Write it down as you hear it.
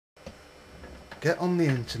get on the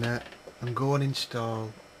internet and go and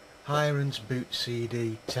install Hiren's Boot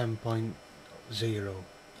CD 10.0.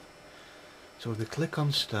 So if we click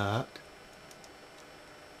on Start,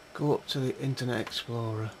 go up to the Internet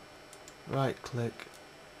Explorer, right click,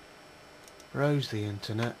 browse the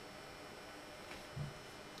internet.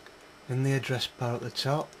 In the address bar at the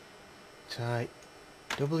top, type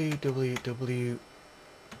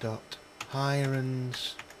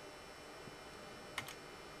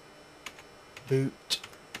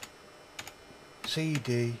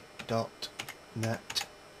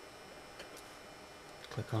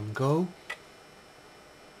Click on Go.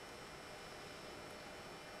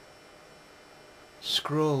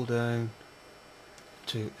 Scroll down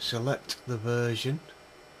to select the version.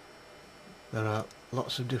 There are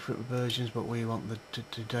lots of different versions, but we want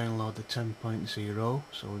to download the 10.0,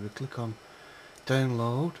 so we will click on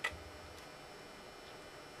download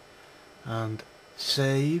and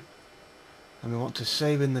save, and we want to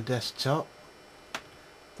save in the desktop.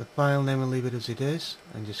 The file name, will leave it as it is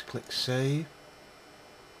and just click save.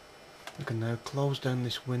 We can now close down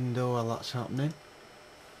this window while that's happening,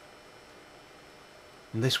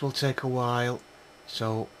 and this will take a while,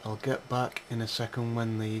 so I'll get back in a second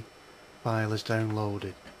when the file is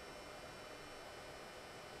downloaded.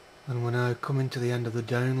 And we're now coming to the end of the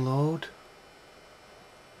download.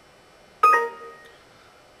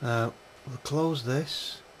 We'll close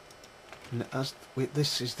this, and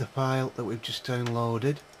this is the file that we've just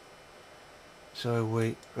downloaded, so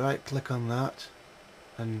we right click on that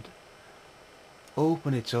and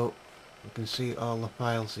open it up. You can see all the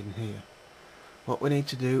files in here. What we need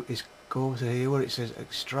to do is go to here where it says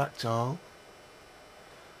extract all,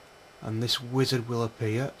 and this wizard will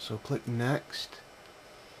appear, so click next.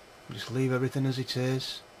 Just leave everything as it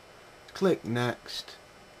is, click next,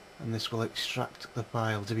 and this will extract the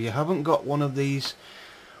files. If you haven't got one of these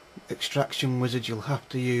extraction wizards, you'll have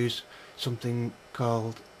to use something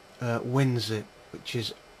called WinZip, which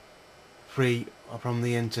is free from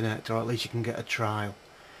the internet, or at least you can get a trial.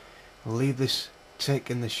 I'll leave this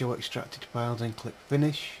tick in the show extracted files and click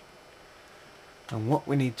finish. And what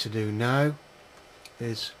we need to do now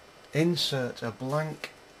is insert a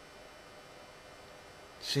blank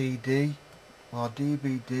CD or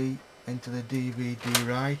DVD into the DVD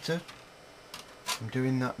writer. I'm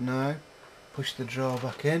doing that now. Push the drawer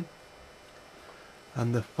back in,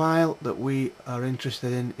 and the file that we are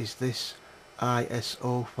interested in is this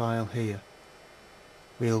ISO file here.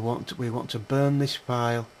 We want to burn this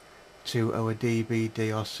file to our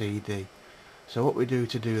DVD or CD. So what we do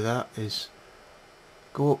to do that is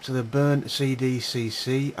go up to the Burn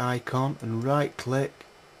CDCC icon and right click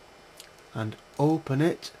and open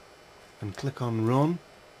it and click on Run,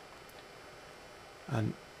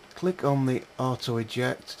 and click on the auto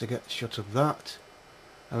eject to get shut of that,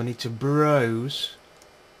 and we need to browse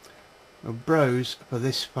for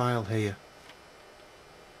this file here.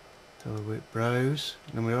 So we browse,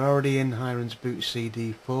 and we're already in Hiren's Boot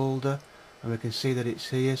CD folder, and we can see that it's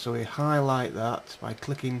here, so we highlight that by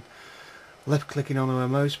left clicking on our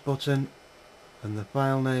mouse button, and the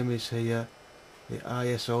file name is here, the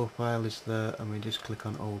ISO file is there, and we just click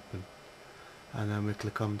on open, and then we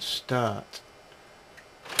click on start,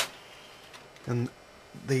 and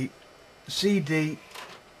the CD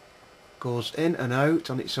goes in and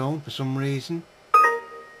out on its own for some reason.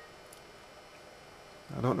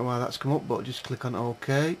 I don't know why that's come up, but just click on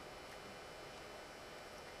OK,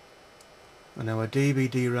 and our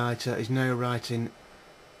DVD writer is now writing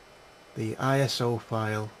the ISO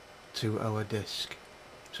file to our disk.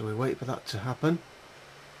 So we wait for that to happen.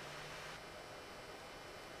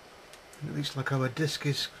 And it looks like our disk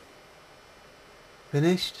is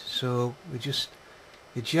finished, so we just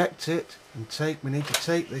eject it and we need to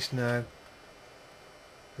take this now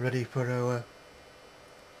ready for our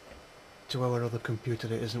other computer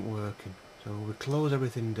that isn't working. So we close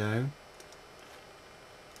everything down,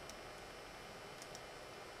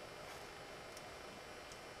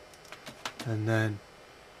 and then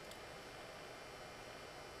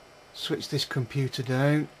switch this computer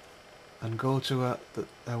down and go to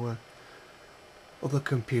our other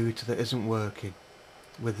computer that isn't working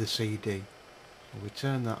with the CD. So we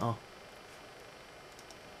turn that off.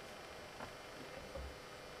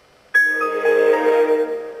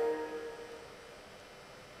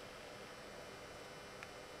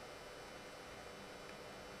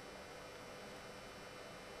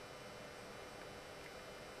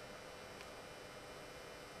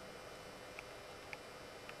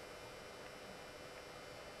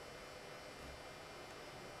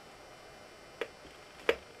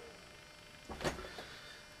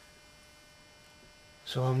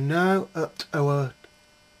 So I'm now at our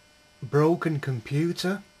broken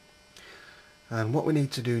computer, and what we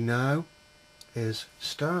need to do now is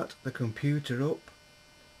start the computer up.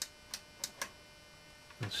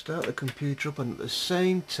 And start the computer up, and at the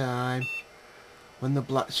same time, when the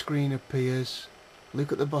black screen appears,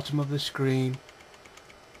 look at the bottom of the screen,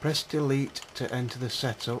 press delete to enter the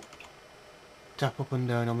setup, tap up and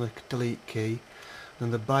down on the delete key,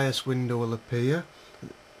 and the BIOS window will appear.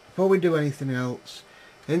 Before we do anything else,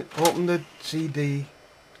 open the CD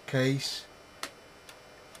case,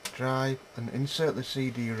 drive, and insert the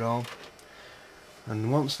CD-ROM,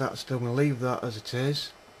 and once that's done we'll leave that as it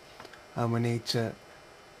is, and we need to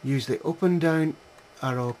use the up and down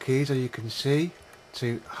arrow keys, as you can see,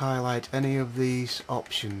 to highlight any of these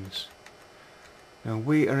options. Now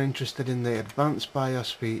we are interested in the advanced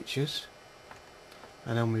BIOS features,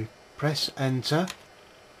 and then we press enter,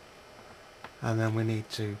 and then we need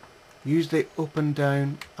to use the up and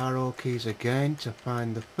down arrow keys again to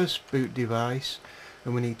find the first boot device,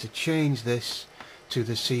 and we need to change this to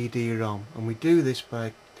the CD-ROM, and we do this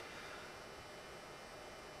by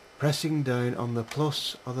pressing down on the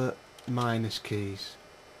plus or the minus keys.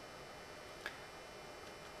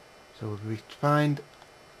 So we find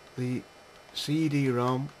the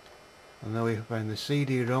CD-ROM, and now we have found the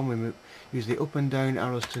CD-ROM, we use the up and down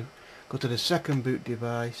arrows to go to the second boot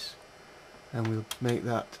device, and we'll make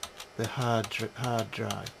that the hard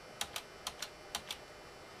drive.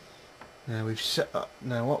 Now we've set up.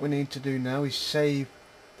 Now what we need to do now is save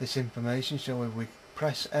this information. So we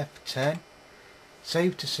press F10,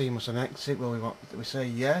 save to CMOS and exit. Well, we say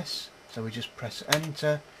yes, so we just press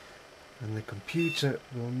enter, and the computer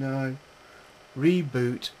will now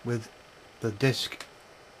reboot with the disk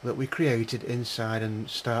that we created inside and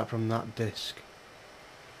start from that disk.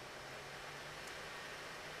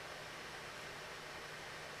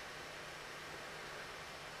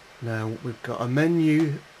 Now we've got a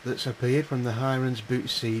menu that's appeared from the Hiren's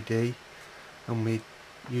boot CD, and we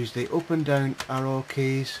use the up and down arrow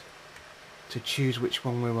keys to choose which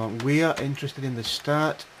one we want. We are interested in the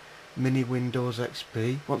Start Mini Windows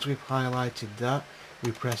XP. Once we've highlighted that,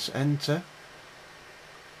 we press enter,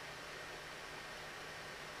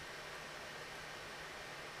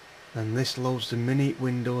 and this loads the Mini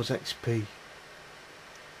Windows XP,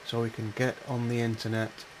 so we can get on the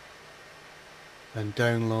internet and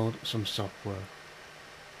download some software.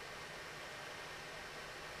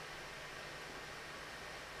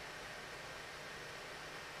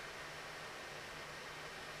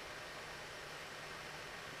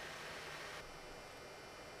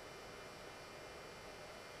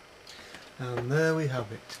 And there we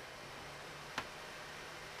have it.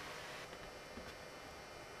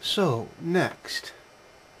 So next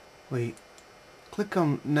we click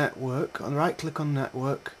on network, and right click on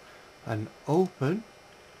network and open.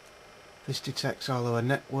 This detects all our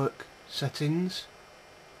network settings,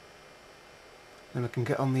 and we can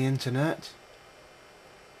get on the internet.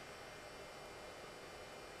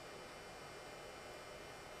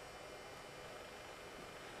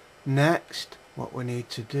 Next, what we need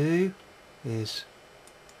to do is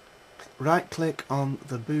right click on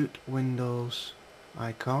the boot Windows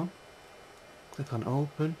icon, click on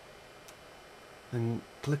open, and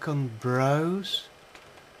click on browse,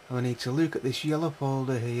 and we need to look at this yellow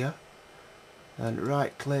folder here, and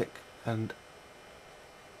right click and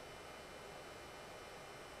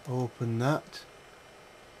open that.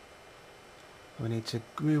 We need to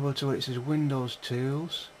move on to where it says Windows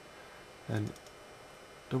Tools and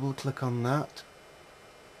double click on that,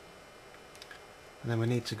 and then we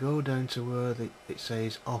need to go down to where it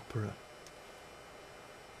says Opera.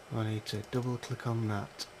 I need to double click on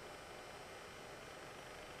that.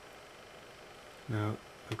 Now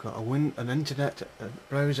we've got an internet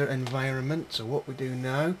browser environment, so what we do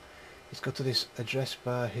now is go to this address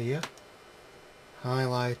bar here,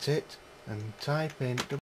 highlight it and type in